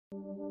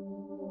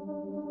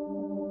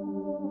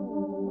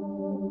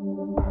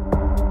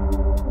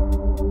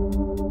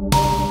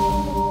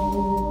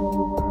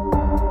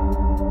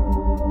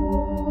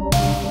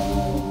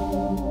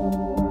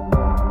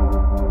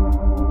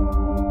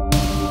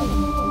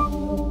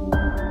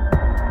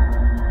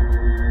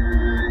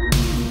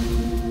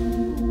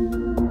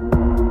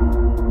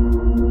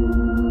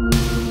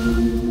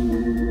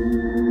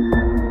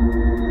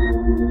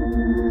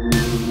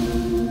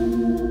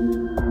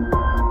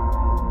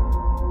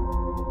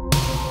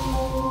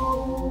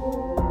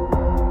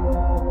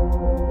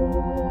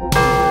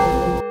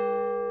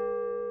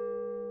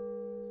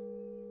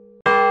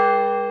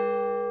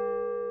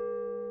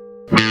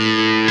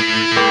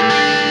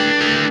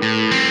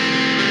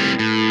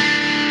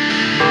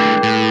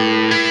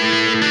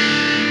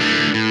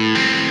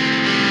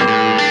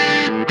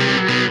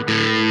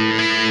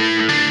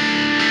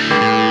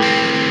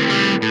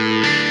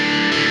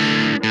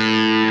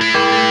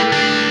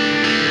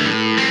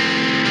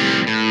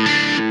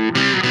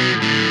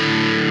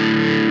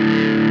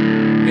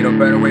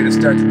better way to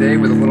start the day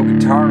with a little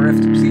guitar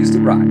riff to please the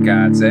rock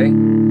gods, eh?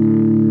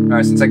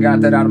 Alright, since I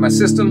got that out of my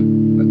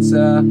system, let's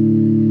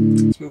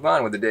move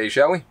on with the day,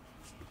 shall we?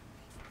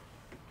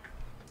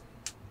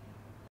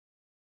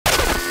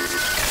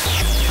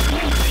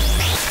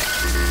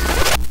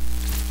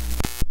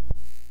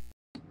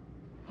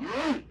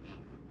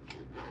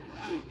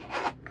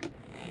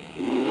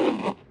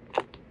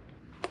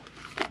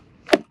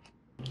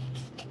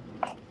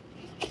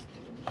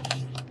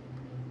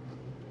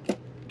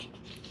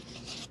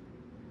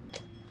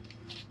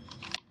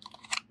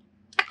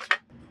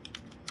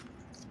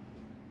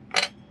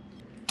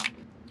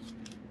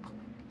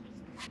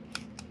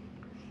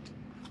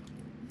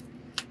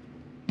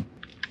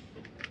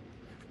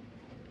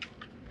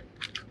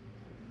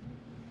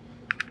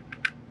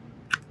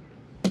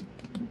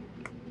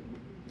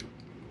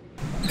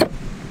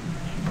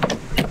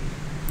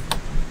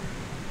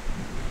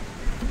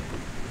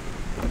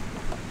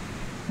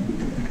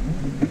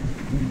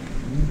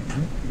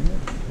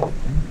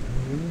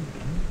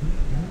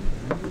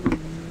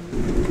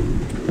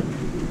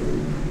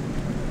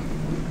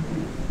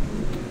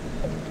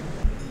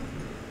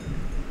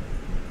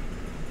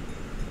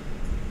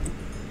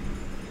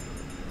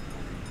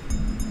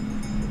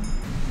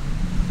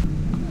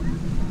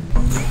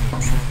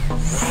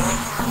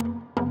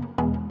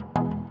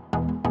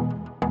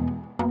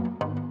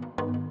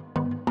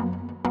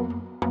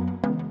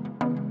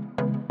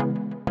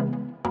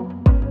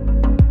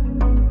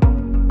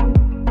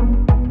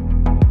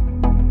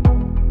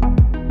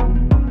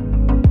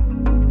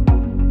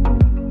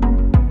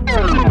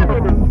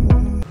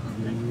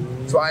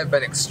 So I've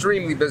been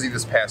extremely busy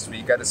this past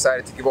week. I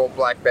decided to give old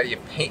Black Betty a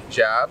paint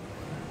job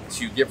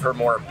to give her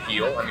more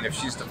appeal. I mean, if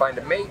she's to find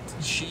a mate,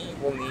 she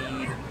will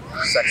need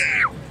sex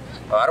appeal.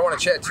 I don't want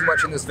to chat too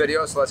much in this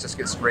video, so let's just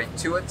get straight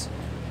to it.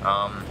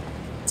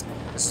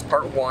 This is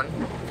part 1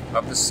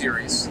 of the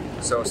series,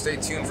 so stay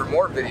tuned for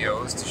more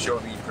videos to show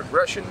the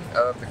progression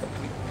of the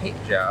complete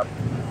paint job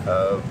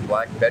of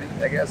Black Betty,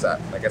 I guess.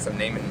 I guess I'm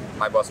naming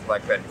my bus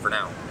Black Betty for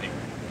now.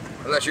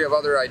 Unless you have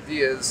other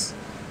ideas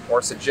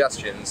or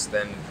suggestions,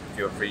 then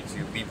feel free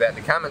to leave that in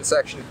the comment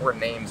section for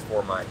names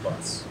for my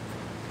bus.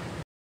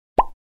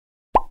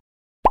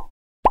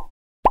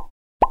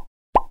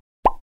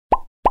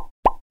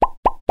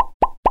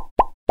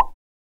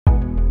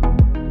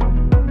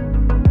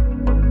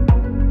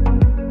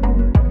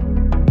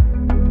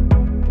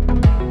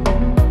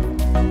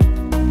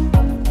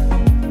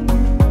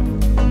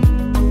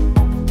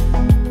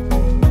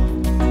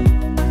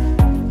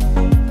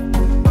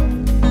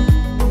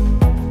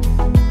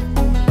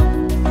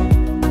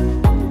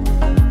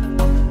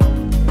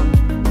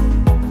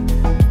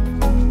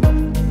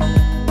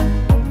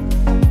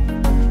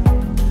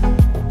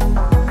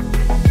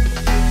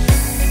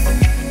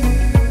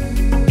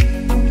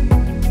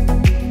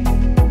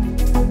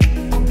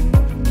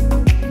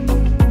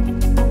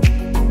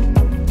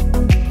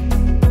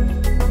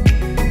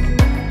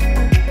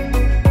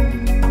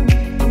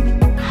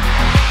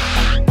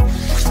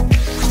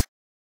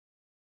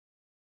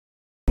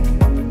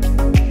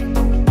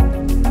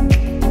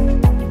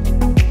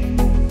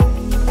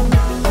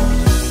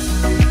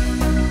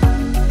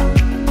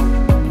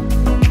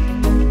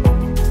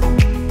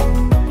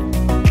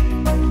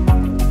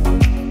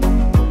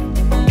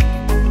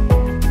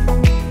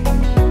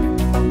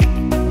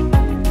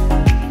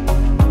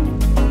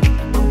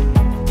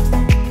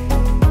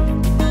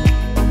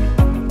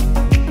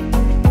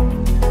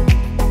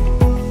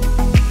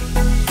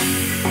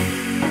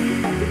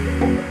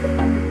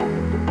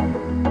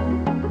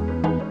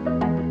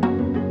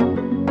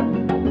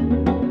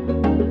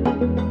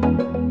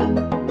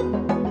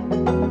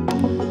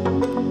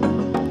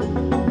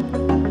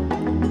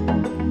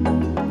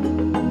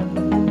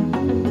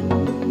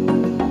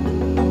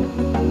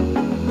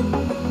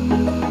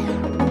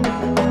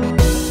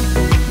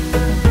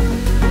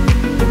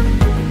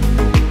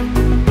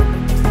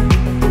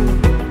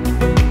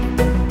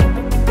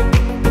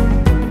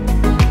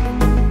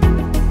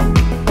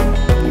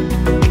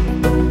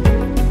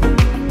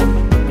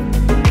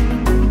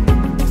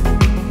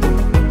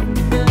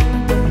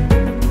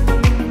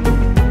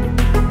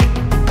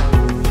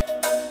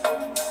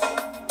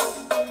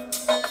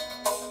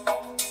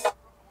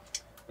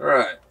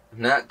 Alright,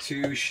 not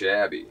too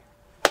shabby.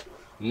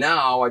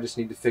 Now I just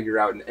need to figure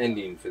out an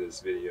ending for this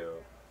video.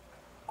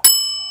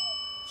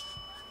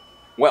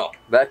 Well,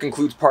 that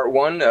concludes part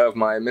 1 of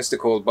my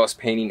mystical bus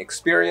painting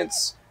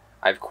experience.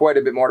 I have quite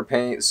a bit more to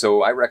paint,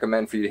 so I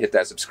recommend for you to hit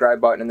that subscribe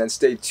button and then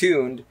stay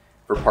tuned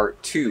for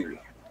part 2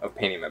 of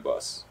painting my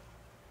bus.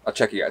 I'll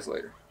check you guys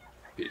later.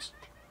 Peace.